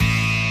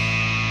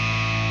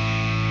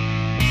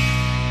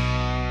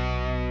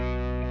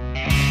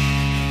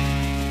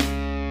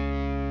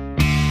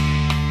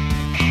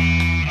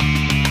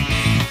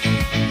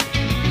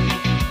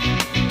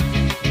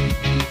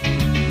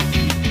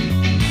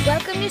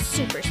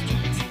Super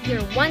Streets,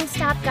 your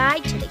one-stop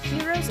guide to the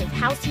heroes of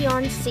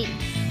Halcyon City,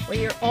 where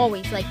you're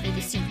always likely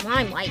to see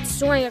limelight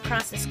soaring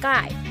across the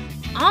sky,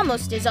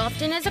 almost as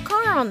often as a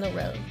car on the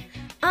road.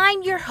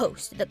 I'm your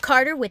host, the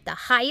Carter with the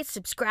highest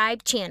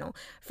subscribed channel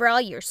for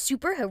all your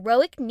super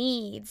heroic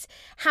needs.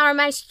 How are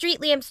my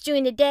street lamps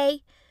doing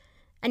today?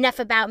 Enough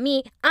about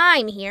me.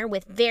 I'm here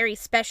with very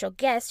special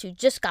guest who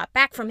just got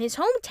back from his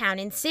hometown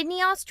in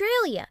Sydney,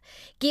 Australia.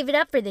 Give it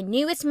up for the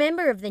newest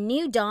member of the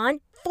New Dawn,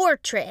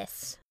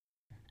 Fortress.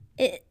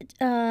 Do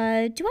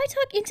I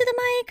talk into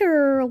the mic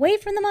or away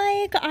from the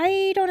mic?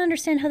 I don't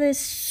understand how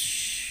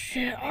this...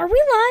 Are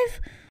we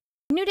live?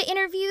 New to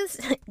interviews?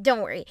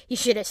 Don't worry, you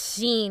should have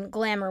seen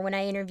Glamour when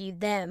I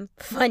interviewed them.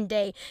 Fun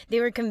day. They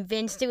were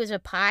convinced it was a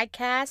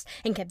podcast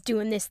and kept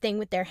doing this thing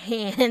with their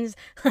hands.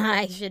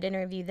 I should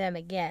interview them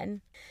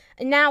again.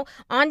 Now,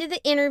 on to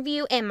the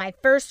interview and my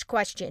first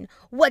question.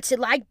 What's it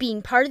like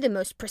being part of the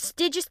most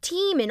prestigious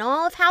team in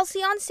all of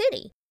Halcyon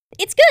City?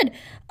 It's good.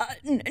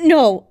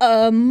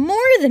 More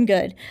than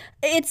good.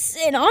 It's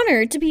an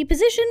honor to be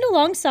positioned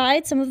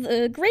alongside some of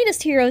the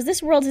greatest heroes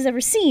this world has ever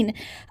seen.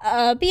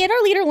 Be it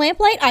our leader,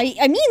 Lamplight,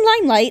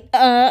 Limelight,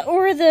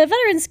 or the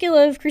veteran skill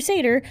of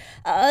Crusader.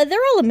 They're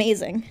all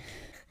amazing.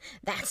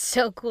 That's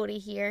so cool to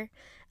hear.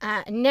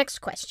 Next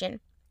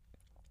question.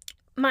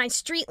 My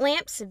street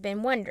lamps have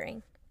been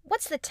wondering,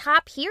 what's the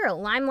top hero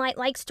Limelight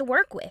likes to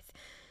work with?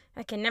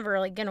 I can never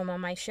really get him on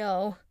my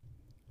show.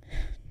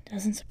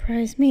 Doesn't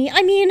surprise me.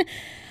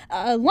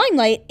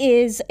 Limelight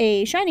is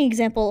a shining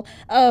example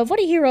of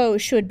what a hero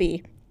should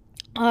be.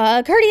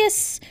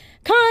 Courteous,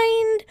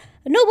 kind,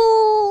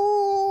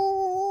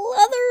 noble,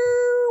 other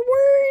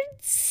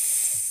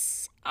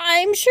words?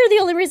 I'm sure the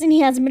only reason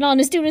he hasn't been on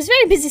is due to his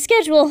very busy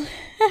schedule.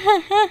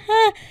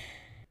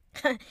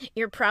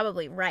 You're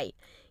probably right.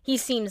 He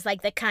seems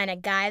like the kind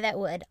of guy that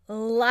would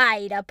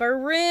light up a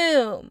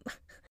room.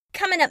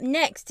 Coming up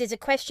next is a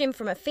question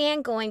from a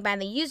fan going by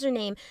the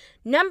username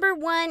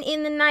 #1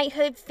 in the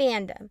Knighthood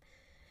fandom.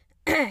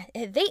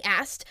 They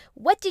asked,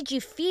 what did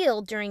you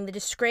feel during the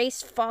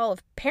disgraced fall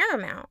of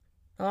Paramount?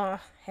 Oh,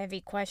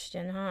 heavy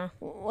question, huh?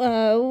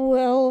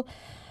 Well,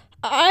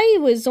 I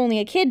was only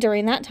a kid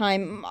during that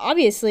time.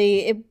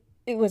 Obviously,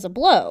 it was a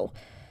blow.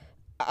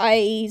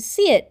 I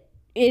see it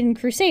in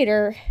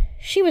Crusader.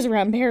 She was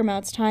around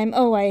Paramount's time.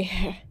 Oh,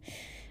 I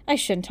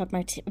shouldn't talk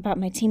about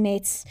my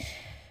teammates.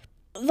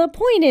 The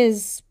point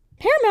is,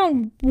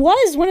 Paramount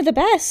was one of the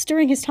best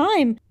during his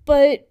time,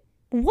 but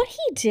what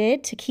he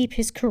did to keep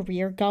his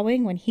career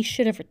going when he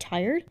should have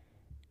retired,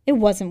 it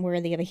wasn't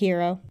worthy of a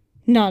hero.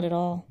 Not at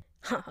all.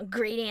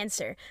 Great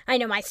answer. I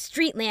know my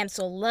street lamps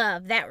will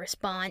love that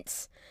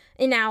response.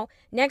 And now,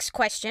 next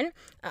question.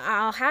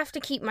 I'll have to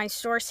keep my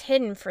source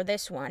hidden for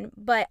this one,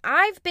 but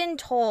I've been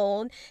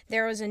told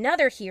there was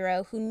another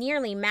hero who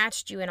nearly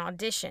matched you in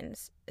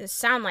auditions.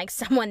 Sound like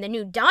someone the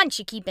New Dawn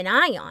should keep an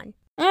eye on.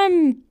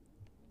 I'm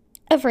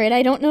afraid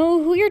I don't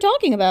know who you're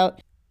talking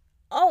about.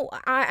 Oh,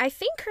 I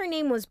think her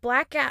name was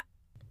Black Beep,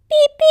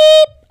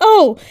 beep.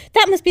 Oh,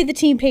 that must be the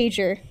team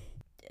pager.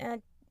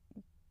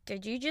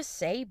 Did you just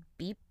say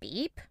beep,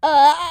 beep?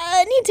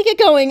 I need to get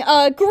going.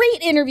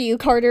 Great interview,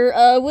 Carter.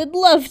 Would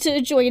love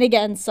to join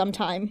again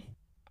sometime.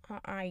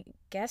 I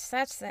guess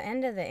that's the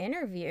end of the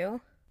interview.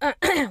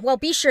 Well,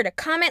 be sure to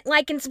comment,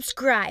 like, and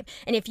subscribe.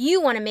 And if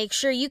you want to make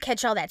sure you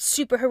catch all that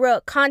super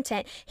heroic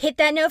content, hit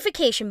that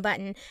notification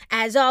button.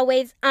 As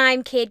always,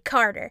 I'm Kid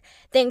Carter.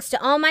 Thanks to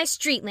all my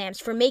street lamps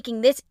for making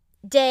this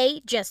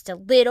day just a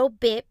little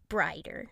bit brighter.